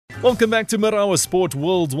Welcome back to Marawa Sport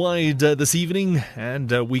Worldwide this evening,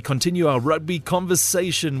 and we continue our rugby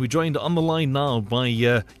conversation. We're joined on the line now by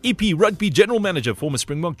EP Rugby General Manager, former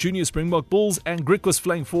Springbok, Junior Springbok Bulls and Griquas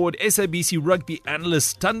flying forward, SABC Rugby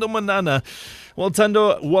Analyst Thando Manana. Well,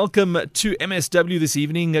 Thando, welcome to MSW this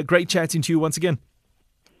evening. Great chatting to you once again.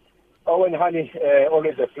 Owen, honey,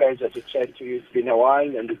 always a pleasure to chat to you. It's been a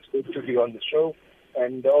while and it's good to be on the show.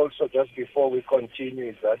 And also, just before we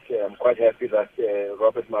continue, is that I'm quite happy that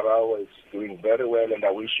Robert Marawa is doing very well, and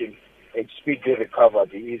I wish him a speedy recovery.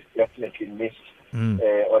 He is definitely missed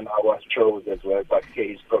on our shows as well, but he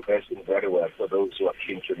is progressing very well for those who are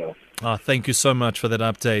keen to know. Thank you so much for that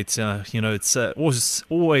update. It's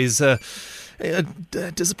always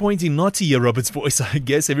disappointing not to hear Robert's voice. I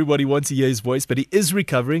guess everybody wants to hear his voice, but he is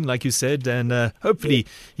recovering, like you said, and hopefully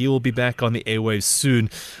he will be back on the airwaves soon.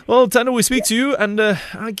 Well, Thando, we speak to you, and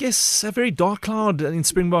I guess a very dark cloud in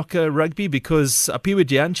Springbok rugby, because Apiwe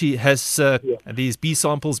Dianchi has these B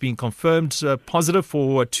samples being confirmed positive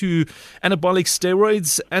for 2 anabolic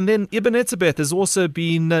steroids, and then Ibn Etzebeth has also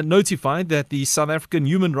been notified that the South African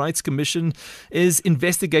Human Rights Commission is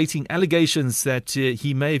investigating allegations that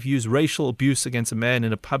he may have used racial abuse against a man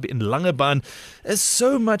in a pub in Langebaan. There's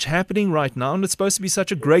so much happening right now, and it's supposed to be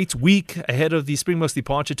such a great week ahead of the Springboks'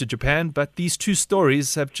 departure to Japan, but these two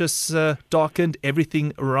stories have just darkened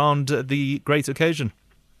everything around the great occasion.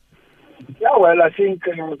 Yeah, well, I think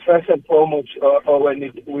first and foremost,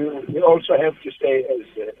 we also have to say as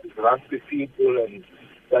rugby people, and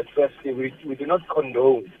that firstly we do not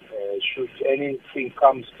condone should anything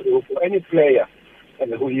comes through for any player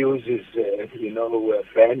and who uses,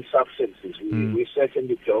 banned substances. We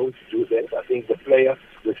certainly don't do that. I think the player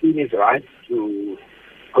within his right to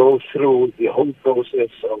go through the whole process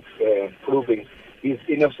of proving his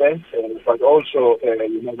innocence, but also,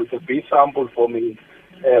 with the B sample for me,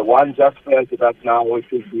 one just felt that now it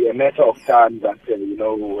will be a matter of time that,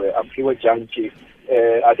 Apiwe Dianchi,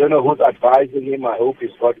 I don't know who's advising him. I hope he's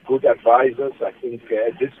got good advisors. I think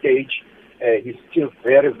at this stage, he's still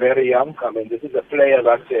very, very young. I mean, this is a player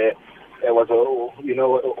that was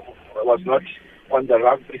not on the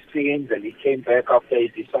rugby scene. Then he came back after he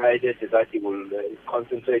decided that he will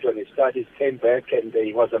concentrate on his studies. Came back, and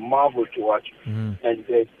he was a marvel to watch. And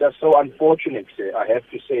it's just so unfortunate. I have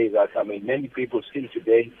to say that. I mean, many people still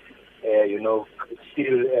today,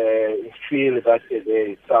 still feel that there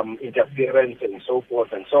is some interference and so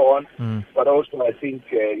forth and so on. But also, I think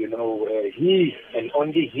he and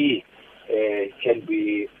only he can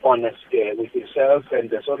be honest with himself,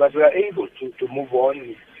 and so that we are able to move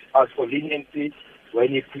on. As for leniency, when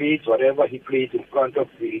he pleads, whatever he pleads in front of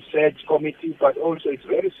the search committee, but also it's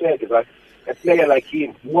very sad that a player like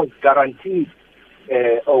him was guaranteed,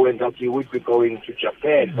 that he would be going to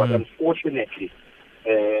Japan, but unfortunately,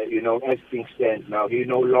 as things stand now, he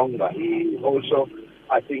no longer. He also,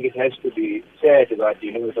 I think it has to be said that,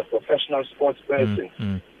 as a professional sports person,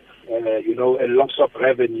 a loss of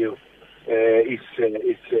revenue is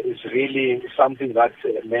really something that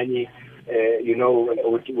many,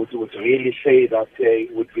 would really say that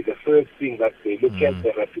would be the first thing that they look at,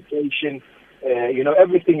 the reputation.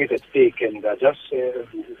 Everything is at stake, and I just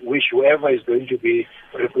wish whoever is going to be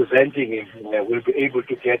representing him will be able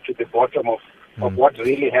to get to the bottom of what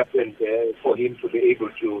really happened for him to be able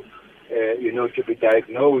to, to be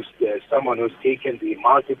diagnosed as someone who's taken the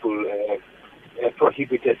multiple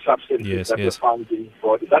prohibited substances that were found in his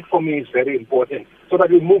body. That for me is very important, so that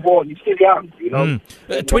we move on. He's still young,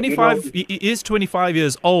 25. He is 25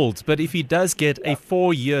 years old, but if he does get a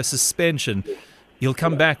 4-year suspension, he'll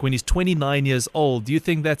come back when he's 29 years old. Do you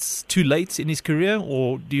think that's too late in his career,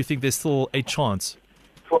 or do you think there's still a chance?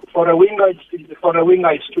 For a winger, it's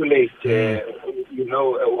too late. I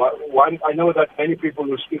know that many people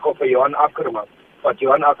will speak of Johan Ackerman, but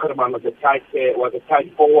Johan Ackerman was a tight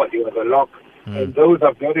forward. He was a lock. And those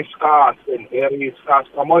are very scarce and very scarce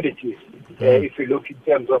commodities. If you look in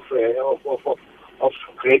terms of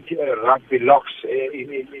great rugby locks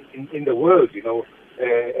in the world,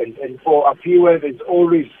 and for Apiwe, there's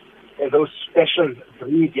always those special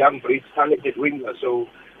young breed, talented wingers. So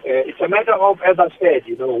it's a matter of, as I said,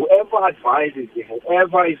 whoever advises him,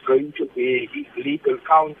 whoever is going to be his legal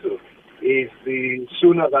counsel, is the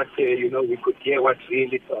sooner that we could hear what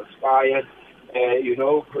really transpired. We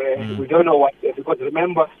don't know what, because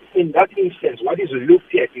remember, in that instance, what is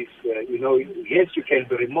looked at is, yes, you can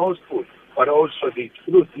be remorseful, but also the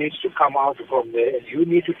truth needs to come out from there, and you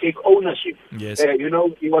need to take ownership. Yes.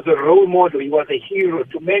 He was a role model, he was a hero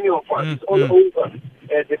to many of us. It's all over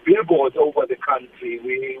the billboards over the country.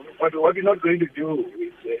 But what we're not going to do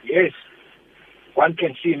is, yes, one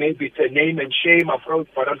can see maybe it's a name and shame approach,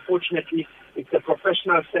 but unfortunately, It's a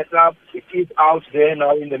professional setup. It is out there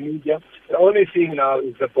now in the media. The only thing now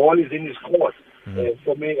is the ball is in his court.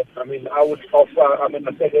 For me, I mean, I would offer, I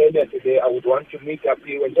said earlier today, I would want to meet up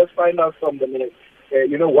here and just find out from the minute,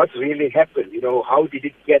 what's really happened. How did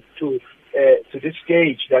it get to this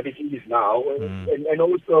stage that it is now? And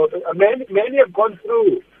also, many have gone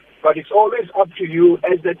through, but it's always up to you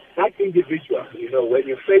as that individual. When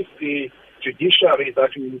you face the judiciary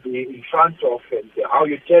that you will be in front of and how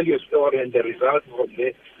you tell your story and the results from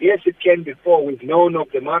there. Yes, it came before. We've known of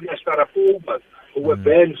the Maria Starapumas who were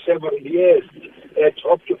banned several years,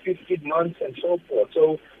 up to 15 months and so forth.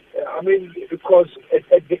 So, because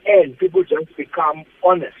at the end, people just become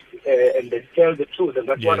honest and they tell the truth. And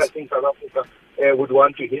that's what I think South Africa would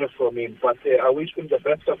want to hear from him. But I wish him the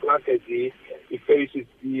best of luck as he faces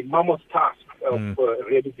the mammoth task of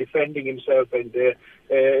really defending himself and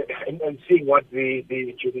seeing what the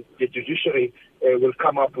judiciary will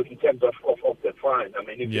come up with in terms of the fine. I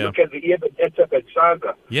mean, if you look at the Eben Etzebeth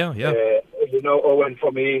saga, Owen,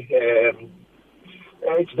 for me,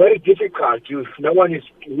 it's very difficult.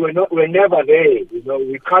 We're never there.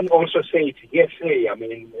 We can't also say it's hearsay. I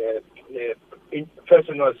mean,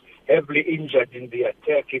 person was heavily injured in the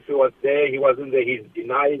attack. If he was there, he wasn't there. He's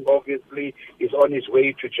denying, obviously. He's on his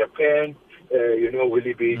way to Japan. Will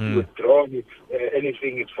he be withdrawn? If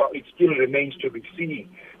anything, it still remains to be seen.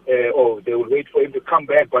 Or they will wait for him to come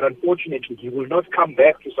back. But unfortunately, he will not come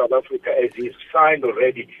back to South Africa as he's signed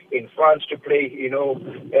already in France to play,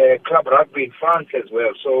 club rugby in France as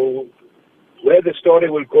well. So where the story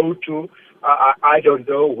will go to, I don't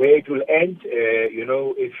know where it will end.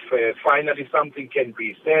 If finally something can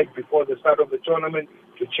be said before the start of the tournament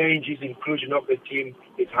to change his inclusion of the team,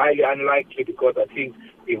 it's highly unlikely because I think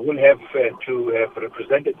he will have to have a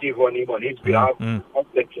representative on him on his behalf of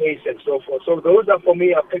the case and so forth. So those are, for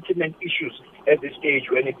me, are pertinent issues at this stage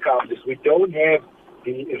when it comes. We don't have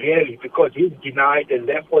really, because he's denied, and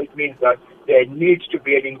therefore it means that there needs to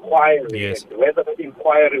be an inquiry. Yes. And whether that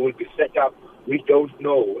inquiry will be set up, we don't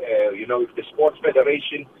know. If the Sports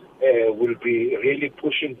Federation will be really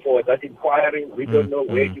pushing for that inquiry, we don't know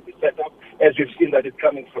where it will be set up, as we've seen that it's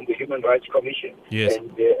coming from the Human Rights Commission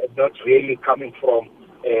and not really coming from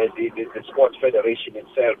the Sports Federation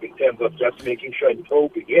itself in terms of just making sure and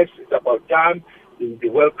hoping. Yes, it's about time. The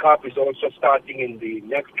World Cup is also starting in the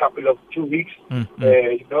next couple of 2 weeks. And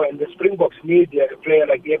the Springboks need a player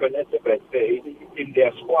like Eben Etzebeth in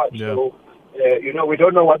their squad. Yeah. So, we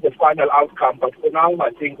don't know what the final outcome, but for now,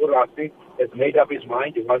 I think Urasi has made up his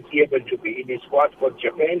mind. He wants Eben to be in his squad for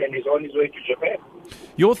Japan, and he's on his way to Japan.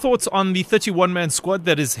 Your thoughts on the 31-man squad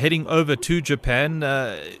that is heading over to Japan?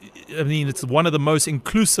 It's one of the most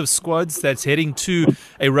inclusive squads that's heading to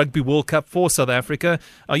a Rugby World Cup for South Africa.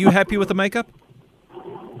 Are you happy with the makeup?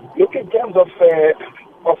 Look, in terms of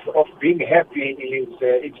being happy,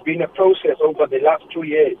 it's been a process over the last 2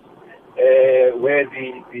 years. Where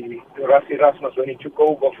the Rassie Erasmus, when he took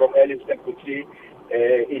over from Alice Tekuti,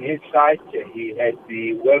 in his side, he had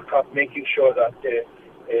the World Cup, making sure that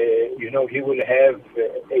he will have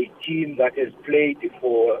a team that has played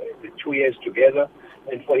for the 2 years together,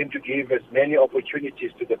 and for him to give as many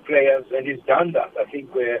opportunities to the players, and he's done that. I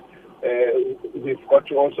think we've got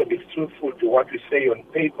to also be truthful to what we say on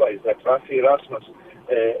paper, is that Rassie Erasmus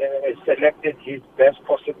has selected his best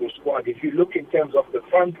possible squad. If you look in terms of the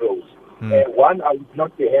front rows, one, I would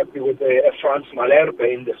not be happy with Frans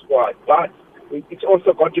Malherbe in the squad, but it's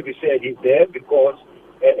also got to be said he's there because,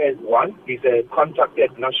 as one, he's a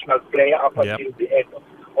contracted national player up until the end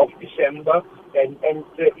of December, and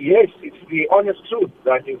yes, it's the honest truth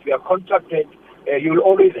that if you are contracted, you'll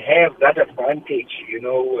always have that advantage,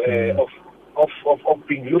 of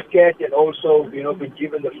being looked at and also, being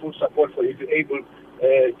given the full support for you to be able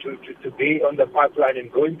to be on the pipeline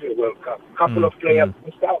and going to the World Cup. A couple of players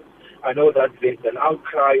missed out. I know that there's an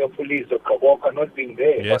outcry of Lizo Kaboka not being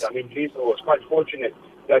there, but Lizo was quite fortunate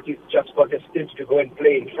that he's just got a stint to go and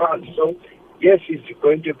play in France. So, yes, he's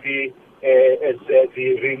going to be as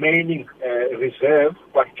the remaining reserve,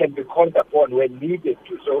 but can be called upon when needed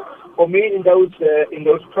to. So, for me, in those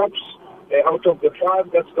props, out of the five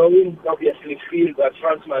that's going, obviously feel that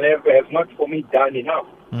Frans Malherbe has not, for me, done enough.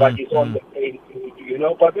 But he's on the plane,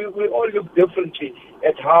 But we all look differently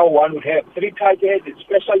at how one would have three tight heads in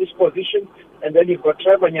specialist position, and then you've got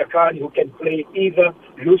Trevor Nyakani who can play either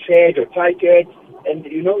loose head or tight head. And,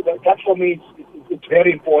 that for me, it's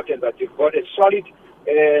very important that you've got a solid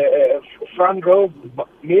front row.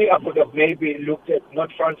 I could have maybe looked at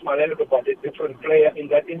not Frans Malherbe, but a different player in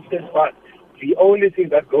that instance. But the only thing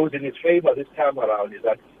that goes in his favor this time around is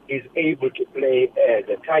that is able to play as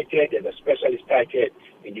a tight head, as a specialist tight head.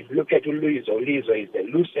 And if you look at Lizo is a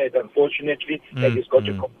loose head, unfortunately, and he's got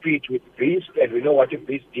to compete with Beast, and we know what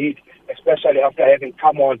Beast did, especially after having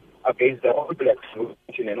come on against the All Blacks,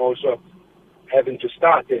 and also having to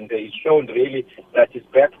start, and he's shown really that he's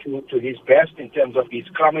back to his best in terms of his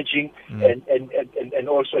scrummaging and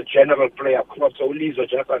also general play across. So Lizo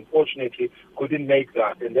just unfortunately couldn't make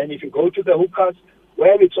that. And then if you go to the hookers,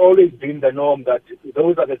 well, it's always been the norm that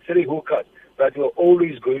those are the three hookers that we're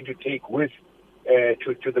always going to take with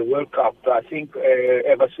to the World Cup. I think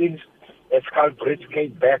ever since Scal Brits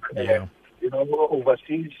came back,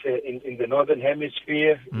 overseas in the Northern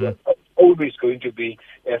Hemisphere, always going to be,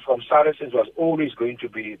 from Saracens, was always going to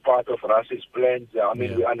be part of Russ's plans. I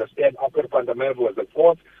mean, we understand Upper Pandamel was the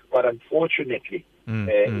fourth, but unfortunately,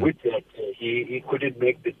 with that, he couldn't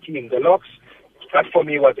make the team. The Locks, that for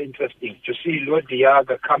me was interesting to see Lord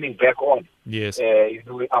Diaga coming back on. Yes.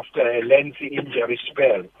 After a lengthy injury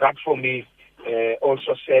spell. That for me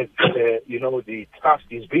also said, the trust.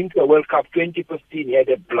 He's been to a World Cup 2015. He had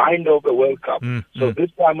a blind over World Cup. So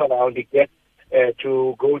this time around, he gets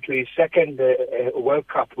to go to his second World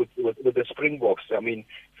Cup with the Springboks. I mean,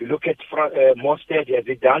 if you look at Mostert, has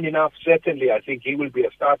he done enough? Certainly, I think he will be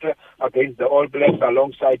a starter against the All Blacks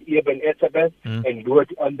alongside Eben Etzebeth and do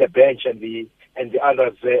it on the bench, and the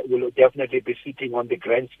others will definitely be sitting on the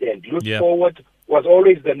grandstand. Look forward was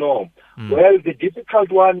always the norm. Well, the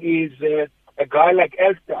difficult one is a guy like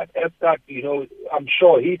Elstad. Elstad, I'm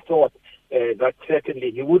sure he thought that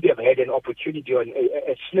certainly he would have had an opportunity or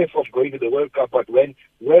a sniff of going to the World Cup, but when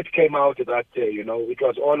word came out that, it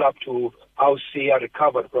was all up to how Sia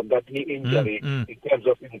recovered from that knee injury in terms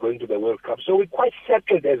of him going to the World Cup. So we're quite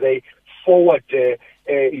settled as a forward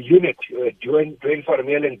unit, Dwayne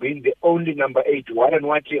Vermeulen being the only number 8. Warren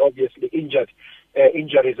Whiteley obviously injured.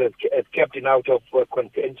 Injuries have kept him out of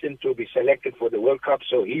contention to be selected for the World Cup,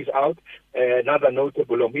 so he's out. Another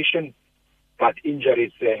notable omission, but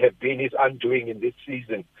injuries have been his undoing in this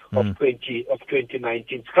season of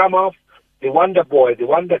 2019. Scrum off, the wonder boy, the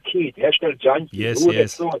wonder kid, Herschel Jantjies. Who would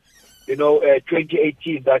have thought,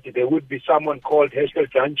 2018, that there would be someone called Herschel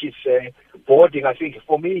Jantjies boarding. I think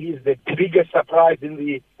for me, he's the biggest surprise in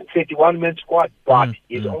the 31-man squad, but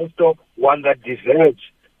he's also one that deserves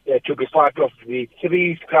to be part of the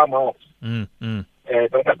 3 scrum halves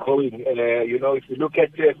that are going. If you look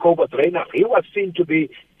at Cobalt Reina, he was seen to be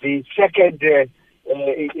the second,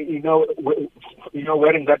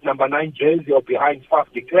 wearing that number 9 jersey or behind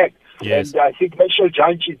Faf de Klerk. Yes. And I think Herschel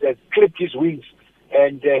Jantjies has clipped his wings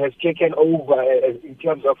and has taken over in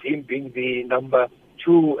terms of him being the number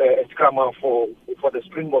 2 scrum half for the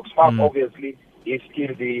Springboks. Faf obviously is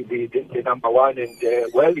still the number 1, and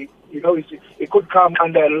it could come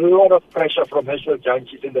under a lot of pressure from Herschel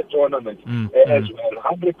Jantjies in the tournament as well.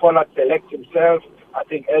 Humphrey Pollard selects himself. I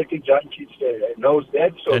think Elton Jantjies knows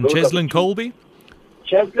that. So and Cheslin Colby?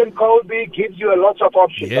 Cheslin Colby gives you a lot of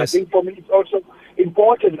options. Yes. I think for me it's also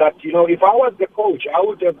important that, if I was the coach, I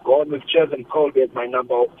would have gone with Cheslin Colby as my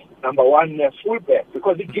number 1 fullback,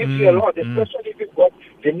 because it gives you a lot, especially if you've got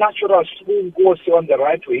the natural swing goes on the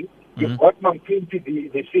right wing. You've got Mampimpi,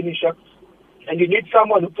 the finisher, and you need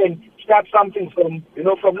someone who can start something from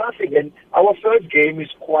nothing. And our first game is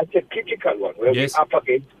quite a critical one, where we're up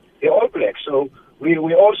against the All Blacks. So we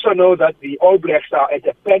also know that the All Blacks are at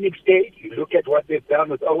a panic stage. You look at what they've done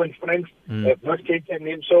with Owen Franks, have not taken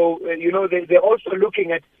him. So, they're also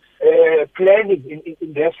looking at planning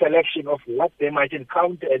in their selection of what they might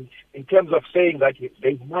encounter, and in terms of saying that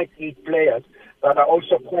they might need players that are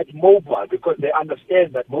also quite mobile, because they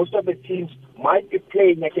understand that most of the teams might be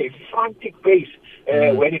playing at a frantic pace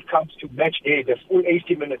when it comes to match day, the full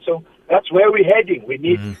 80 minutes. So that's where we're heading. We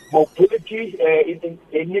need mobility.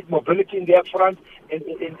 They need mobility in their front,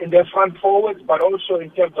 in their front forwards, but also in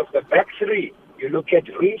terms of the back 3. You look at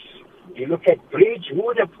Reese, you look at Bridge. Who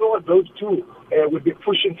would have thought those two would be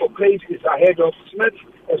pushing for places ahead of Smith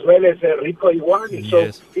as well as Rico Iwani? So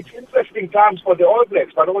it's interesting times for the All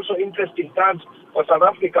Blacks, but also interesting times for South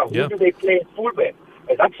Africa. Who do they play at fullback?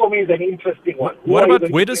 That for me is an interesting one. What about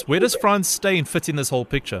where does France Steyn fit in this whole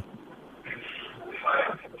picture?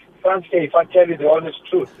 France Steyn, if I tell you the honest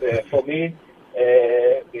truth, for me,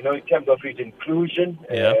 in terms of his inclusion,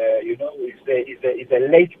 he's a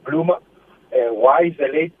late bloomer. Why is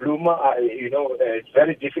a late bloomer? It's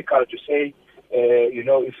very difficult to say.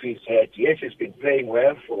 If he's been playing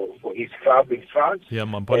well for his club in France.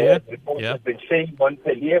 Montpellier. Reports have been saying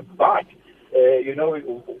Montpellier, but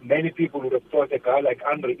many people would have thought a guy like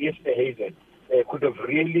Andre Esterhuizen could have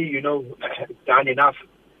really, done enough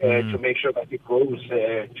to make sure that he goes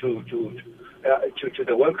to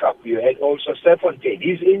the World Cup. You had also Serfontaine.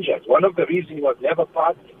 He's injured. One of the reasons he was never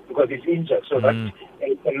part because he's injured. So that's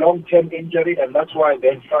a long-term injury, and that's why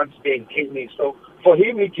then France came in. So for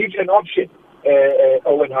him, he gives an option.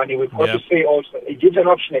 Owen Honey, we've got to say also, he gives an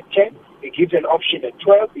option at 10, he gives an option at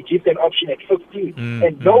 12, he gives an option at 15,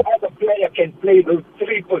 and no other player can play those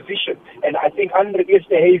three positions. And I think Andre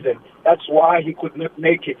Esterhuizen, that's why he could not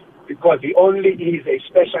make it, because he only is a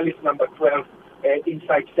specialist number 12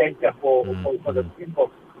 inside center for the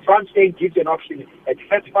Springboks. France then gives an option at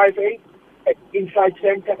 5'8", at inside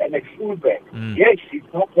center, and at fullback. Yes, he's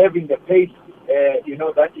not having the pace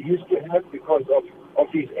that he used to have because of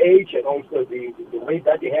his age and also the weight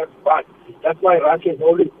that he has, but that's why Russia has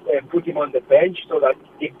always put him on the bench so that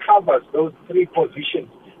he covers those three positions,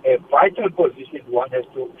 vital positions one has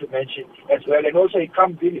to mention as well. And also he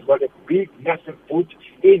comes in, he's got a big, massive boot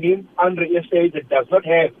in him. Andre Esterhuizen does not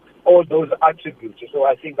have all those attributes, so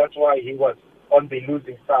I think that's why he was on the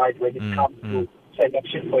losing side when it comes to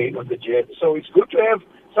selection for him on the journey. So it's good to have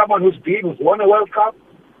someone who's won a World Cup,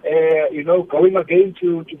 going again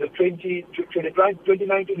to the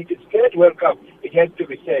 2019, it is third World Cup, it has to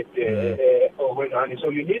be said, so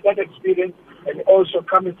you need that experience, and also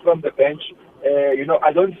coming from the bench,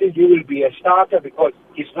 I don't think he will be a starter because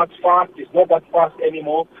he's not fast, he's not that fast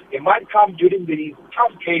anymore. He might come during the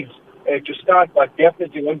tough games to start, but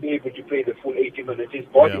definitely won't be able to play the full 80 minutes. His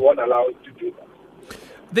body won't allow him to do that.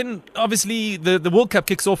 Then, obviously, the World Cup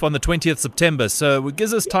kicks off on the 20th September, so it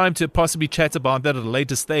gives us time to possibly chat about that at a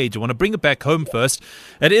later stage. I want to bring it back home first.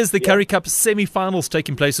 It is the Currie Cup semi-finals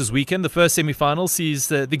taking place this weekend. The first semi-final sees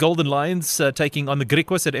the Golden Lions taking on the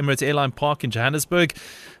Griquas at Emirates Airline Park in Johannesburg.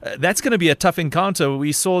 That's going to be a tough encounter.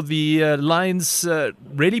 We saw the Lions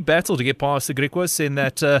really battle to get past the Griquas in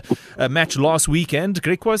that match last weekend.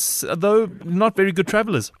 Griquas, though, not very good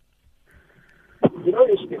travellers.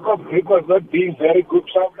 It's because Griquas not being very good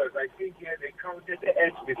travellers. I think they counted the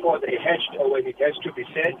eggs before they hatched, or when it has to be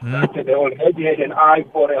said. That they already had an eye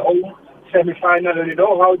for a home semi-final. And you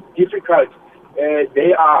know how difficult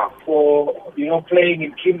they are for, playing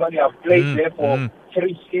in Kimberley. I've played there for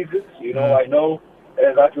 3 seasons. I know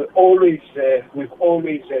that we've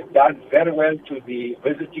always done very well to the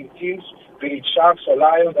visiting teams, be it Sharks or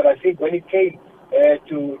Lions. And I think when it came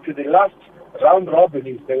to the last round robin,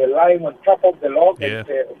 they were lying on top of the log, and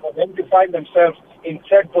for them to find themselves in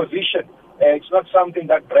third position, it's not something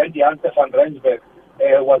that Brandy Ante van Rensburg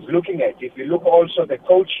was looking at. If you look also, the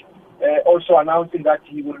coach also announcing that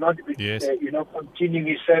he will not be, continuing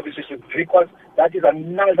his services in Griquas. That is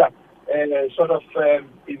another sort of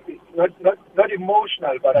not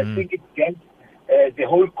emotional, but I think it gets the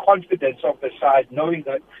whole confidence of the side, knowing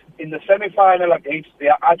that in the semi-final against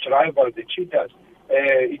their arch rival, the Cheetahs,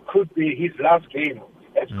 it could be his last game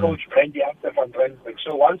as coach Brandy Ante van Rensburg.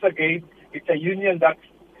 So once again, it's a union that's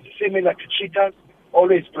similar to Cheetahs,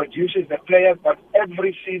 always produces the players, but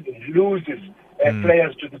every season loses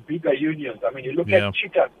players to the bigger unions. I mean, you look at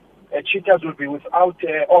Cheetahs. Cheetahs will be without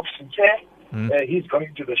Oxen Chair. He's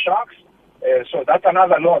going to the Sharks. So that's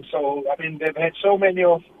another loss. So, I mean, they've had so many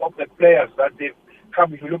of the players that they've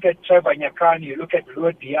come. If you look at Trevor Nyakani, you look at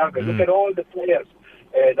Lua Diaga, look at all the players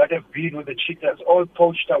that have been with the Cheetahs, all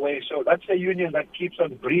poached away. So that's a union that keeps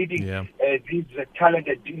on breeding these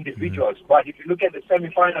talented individuals. But if you look at the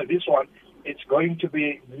semi-final, this one, it's going to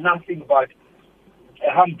be nothing but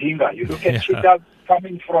a humdinger. You look at Cheetahs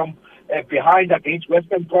coming from behind against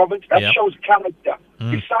Western Province. That shows character.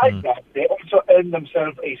 Besides that, they also earned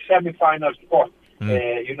themselves a semi-final spot.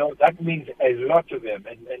 That means a lot to them.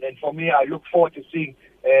 And for me, I look forward to seeing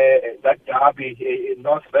that derby,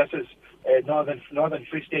 North versus Northern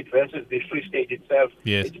Free State versus the Free State itself.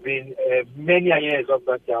 It's been many years of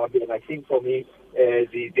that derby, and I think for me,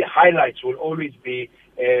 the highlights will always be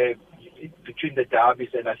between the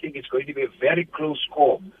derbies, and I think it's going to be a very close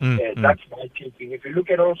score. That's my thinking. If you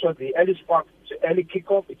look at also the Ellis Park early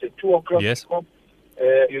kickoff, it's a 2:00 kickoff.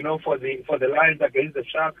 For the Lions against the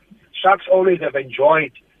Sharks. Sharks always have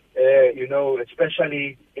enjoyed,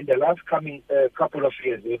 especially in the last couple of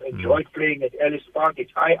years, they've enjoyed playing at Ellis Park.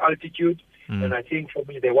 It's high altitude, and I think for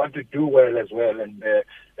me they want to do well as well. And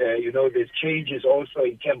there's changes also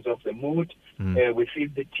in terms of the mood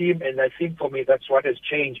within the team, and I think for me that's what has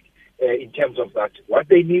changed. In terms of that, what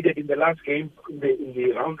they needed in the last game, in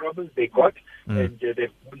the round robins, they got, and they've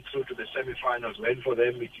gone through to the semi-finals. When for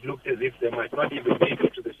them, it looked as if they might not even make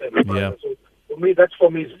it to the semi-finals. So for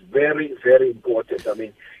me, is very, very important. I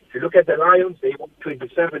mean, if you look at the Lions, they won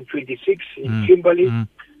 27-26 in Kimberley.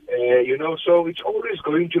 So it's always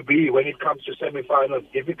going to be, when it comes to semi-finals,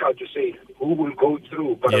 difficult to say who will go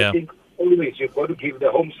through. But I think always you've got to give the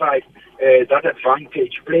home side that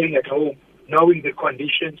advantage, playing at home, knowing the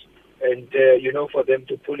conditions and, for them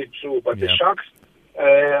to pull it through. But the Sharks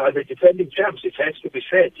are the defending champs, it has to be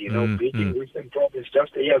said, beating Western Province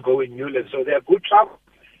just a year ago in Newland. So they're good trouble.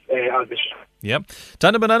 Yep.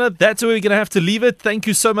 Thando Manana, that's where we're going to have to leave it. Thank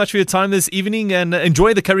you so much for your time this evening, and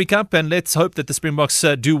enjoy the Currie Cup, and let's hope that the Springboks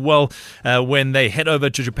do well when they head over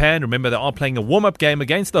to Japan. Remember, they are playing a warm-up game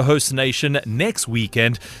against the host nation next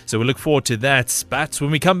weekend, so we look forward to that. But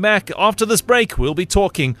when we come back after this break, we'll be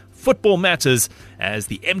talking football matters as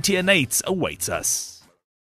the MTN 8 awaits us.